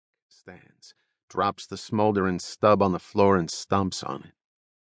stands, drops the smoldering stub on the floor and stomps on it.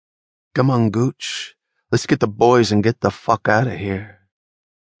 "Come on, Gooch. Let's get the boys and get the fuck out of here."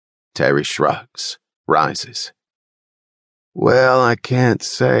 Terry shrugs, rises. "Well, I can't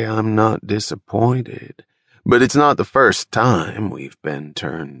say I'm not disappointed, but it's not the first time we've been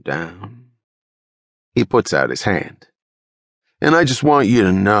turned down." He puts out his hand. "And I just want you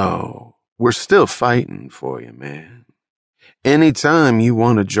to know, we're still fighting for you, man. Anytime you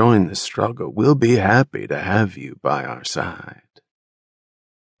want to join the struggle, we'll be happy to have you by our side."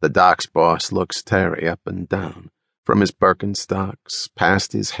 The docks boss looks Terry up and down, from his Birkenstocks,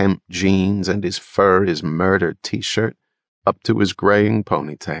 past his hemp jeans and his fur, his murder t-shirt, up to his graying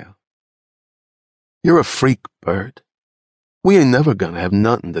ponytail. "You're a freak, Bird. We ain't never gonna have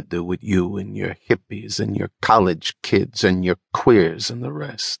nothing to do with you and your hippies and your college kids and your queers and the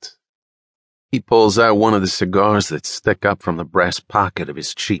rest." He pulls out one of the cigars that stick up from the brass pocket of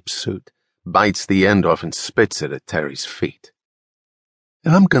his cheap suit, bites the end off and spits it at Terry's feet.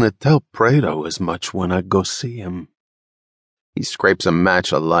 "And I'm gonna tell Prado as much when I go see him." He scrapes a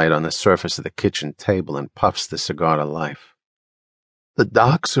match alight on the surface of the kitchen table and puffs the cigar to life. "The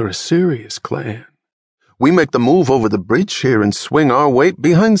Docks are a serious clan. We make the move over the bridge here and swing our weight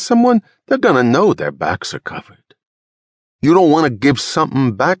behind someone, they're gonna know their backs are covered. You don't want to give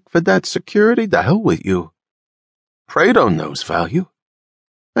something back for that security? The hell with you. Prado knows value,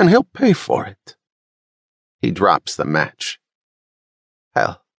 and he'll pay for it." He drops the match.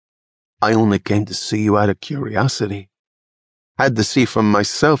 "Hell, I only came to see you out of curiosity. Had to see for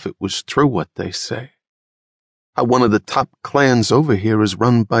myself it was true what they say. How one of the top clans over here is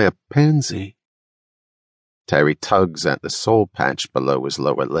run by a pansy." Terry tugs at the soul patch below his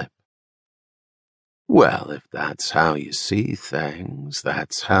lower lip. "Well, if that's how you see things,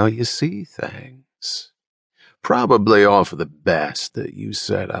 that's how you see things. Probably all for the best that you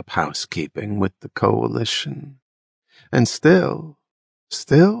set up housekeeping with the coalition. And still,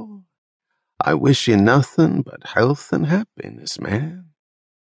 I wish you nothing but health and happiness, man."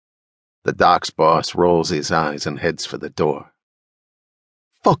 The docks boss rolls his eyes and heads for the door.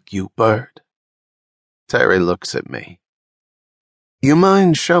 "Fuck you, Bird." Terry looks at me. "You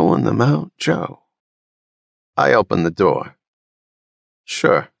mind showing them out, Joe?" I open the door.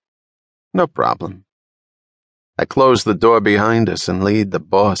 "Sure, no problem." I close the door behind us and lead the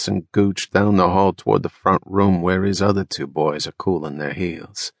boss and Gooch down the hall toward the front room where his other two boys are cooling their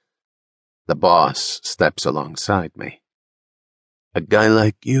heels. The boss steps alongside me. "A guy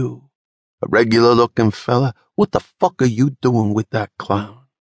like you, a regular-looking fella, what the fuck are you doing with that clown?"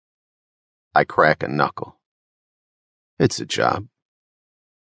 I crack a knuckle. "It's a job."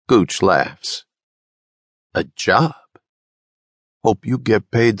 Gooch laughs. "A job? Hope you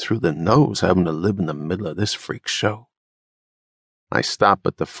get paid through the nose having to live in the middle of this freak show." I stop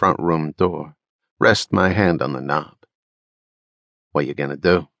at the front room door, rest my hand on the knob. "What you gonna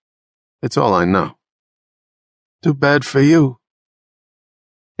do?" It's all I know. "Too bad for you."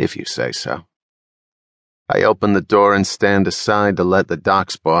 "If you say so." I open the door and stand aside to let the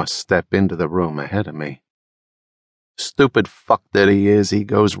docks boss step into the room ahead of me. Stupid fuck that he is, he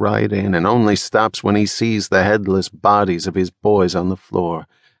goes right in and only stops when he sees the headless bodies of his boys on the floor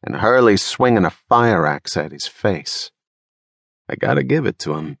and Hurley swinging a fire axe at his face. I gotta give it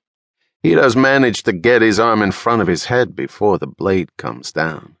to him. He does manage to get his arm in front of his head before the blade comes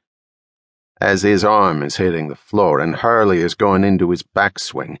down. As his arm is hitting the floor and Hurley is going into his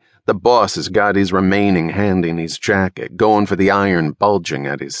backswing, the boss has got his remaining hand in his jacket, going for the iron bulging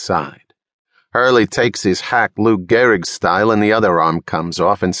at his side. Hurley takes his hack Lou Gehrig style and the other arm comes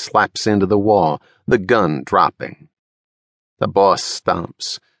off and slaps into the wall, the gun dropping. The boss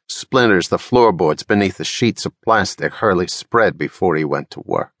stomps, splinters the floorboards beneath the sheets of plastic Hurley spread before he went to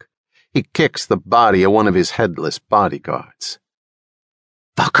work. He kicks the body of one of his headless bodyguards.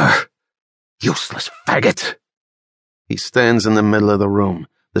 "Fucker! Useless faggot!" He stands in the middle of the room,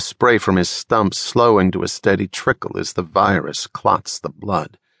 the spray from his stump slowing to a steady trickle as the virus clots the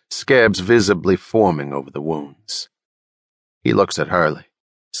blood, scabs visibly forming over the wounds. He looks at Hurley,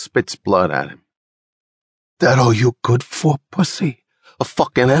 spits blood at him. "That all you good for, pussy? A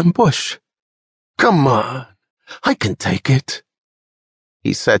fucking ambush? Come on, I can take it."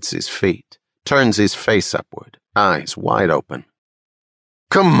 He sets his feet, turns his face upward, eyes wide open.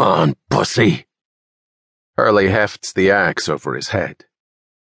 "Come on, pussy." Hurley hefts the axe over his head.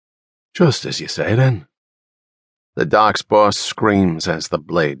 "Just as you say, then." The docks boss screams as the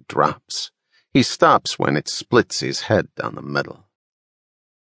blade drops. He stops when it splits his head down the middle.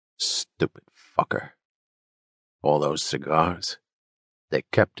 Stupid fucker. All those cigars, they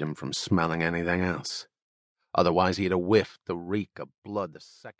kept him from smelling anything else. Otherwise he'd have whiffed the reek of blood the second